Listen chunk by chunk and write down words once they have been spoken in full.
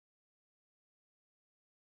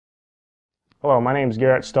Hello, my name is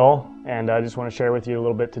Garett Stahl, and I just want to share with you a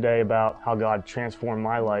little bit today about how God transformed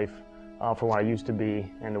my life from what I used to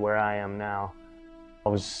be and to where I am now. I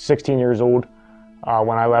was 16 years old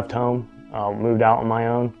when I left home, moved out on my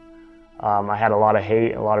own. I had a lot of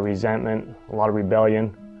hate, a lot of resentment, a lot of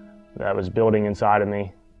rebellion that was building inside of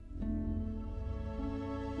me.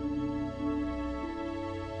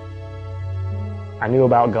 I knew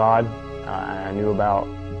about God, I knew about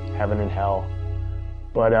heaven and hell.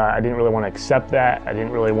 But I didn't really want to accept that. I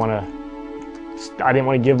didn't want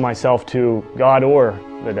to give myself to God or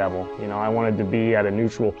the devil. You know, I wanted to be at a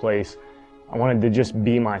neutral place. I wanted to just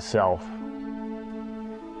be myself.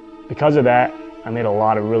 Because of that, I made a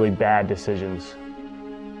lot of really bad decisions.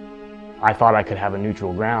 I thought I could have a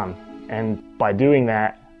neutral ground. And by doing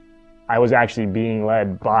that, I was actually being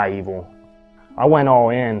led by evil. I went all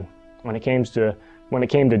in when it came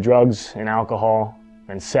to drugs and alcohol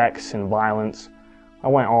and sex and violence. I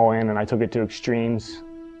went all in and I took it to extremes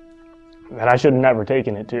that I should have never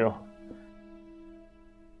taken it to.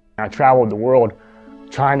 I traveled the world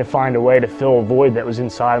trying to find a way to fill a void that was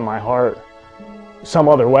inside of my heart some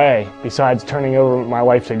other way besides turning over my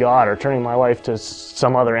life to God or turning my life to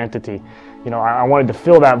some other entity. You know, I wanted to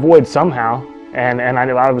fill that void somehow, and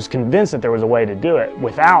I was convinced that there was a way to do it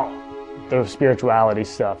without the spirituality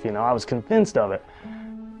stuff. You know, I was convinced of it.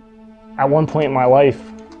 At one point in my life,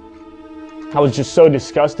 I was just so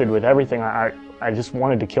disgusted with everything. I just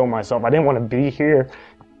wanted to kill myself. I didn't want to be here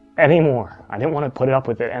anymore. I didn't want to put up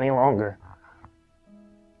with it any longer.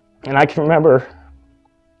 And I can remember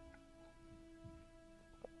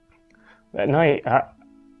that night, I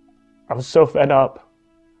was so fed up.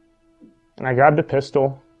 And I grabbed a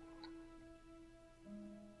pistol.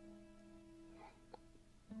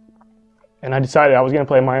 And I decided I was going to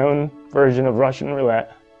play my own version of Russian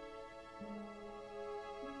roulette.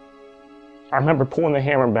 I remember pulling the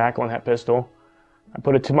hammer back on that pistol. I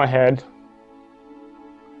put it to my head,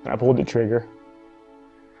 and I pulled the trigger.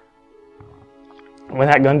 When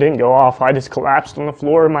that gun didn't go off, I just collapsed on the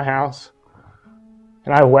floor of my house,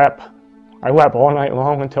 and I wept. I wept all night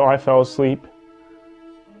long until I fell asleep.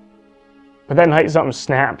 But that night something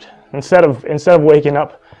snapped. Instead of waking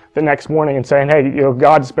up the next morning and saying, hey, you know,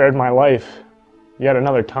 God spared my life yet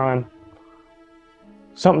another time,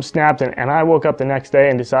 something snapped, and I woke up the next day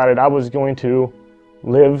and decided I was going to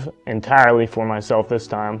live entirely for myself this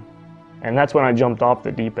time. And that's when I jumped off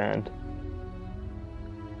the deep end.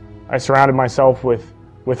 I surrounded myself with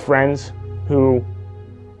friends who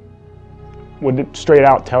would straight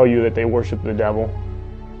out tell you that they worship the devil.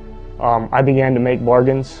 I began to make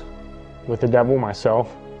bargains with the devil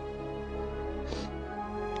myself.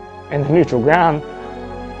 And the neutral ground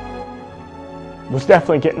was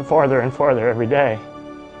definitely getting farther and farther every day.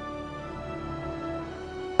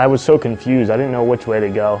 I was so confused, I didn't know which way to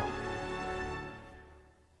go.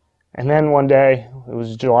 And then one day, it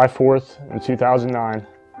was July 4th in 2009,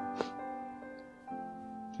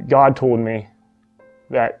 God told me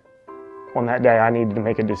that on that day I needed to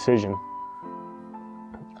make a decision.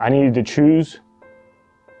 I needed to choose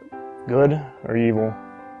good or evil.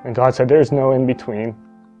 And God said, there's no in between.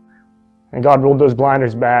 And God rolled those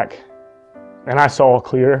blinders back, and I saw a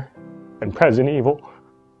clear and present evil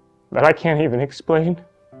that I can't even explain.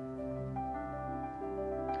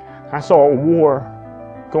 I saw a war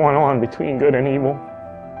going on between good and evil.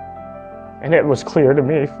 And it was clear to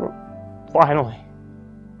me, finally,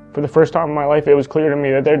 for the first time in my life, it was clear to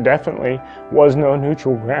me that there definitely was no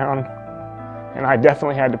neutral ground. And I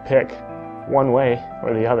definitely had to pick one way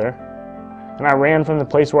or the other. And I ran from the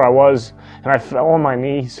place where I was, and I fell on my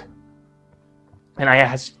knees. And I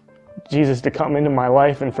asked Jesus to come into my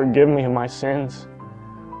life and forgive me of my sins.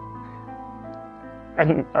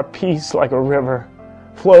 And a peace like a river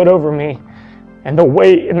flowed over me, and the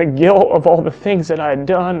weight and the guilt of all the things that I had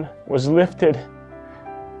done was lifted.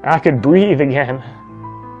 And I could breathe again.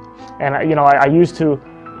 And I used to,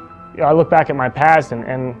 I look back at my past, and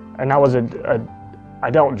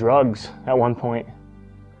I dealt drugs at one point,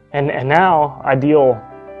 and now I deal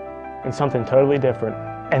in something totally different.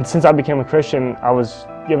 And since I became a Christian, I was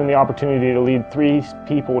given the opportunity to lead 3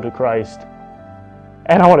 people to Christ.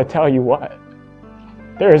 And I want to tell you what.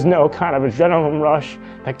 There is no kind of adrenaline rush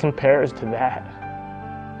that compares to that.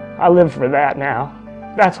 I live for that now.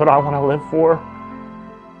 That's what I want to live for.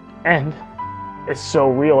 And it's so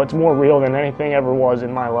real. It's more real than anything ever was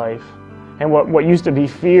in my life. And what used to be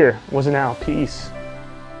fear was now peace.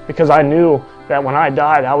 Because I knew that when I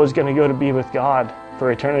died, I was going to go to be with God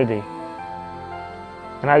for eternity.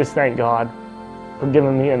 And I just thank God for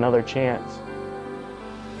giving me another chance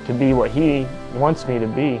to be what He wants me to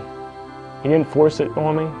be. He didn't force it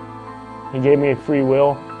on me. He gave me a free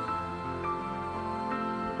will.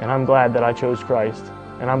 And I'm glad that I chose Christ.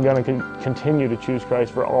 And I'm going to continue to choose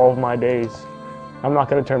Christ for all of my days. I'm not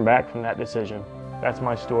going to turn back from that decision. That's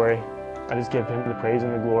my story. I just give him the praise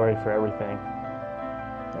and the glory for everything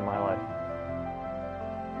in my life.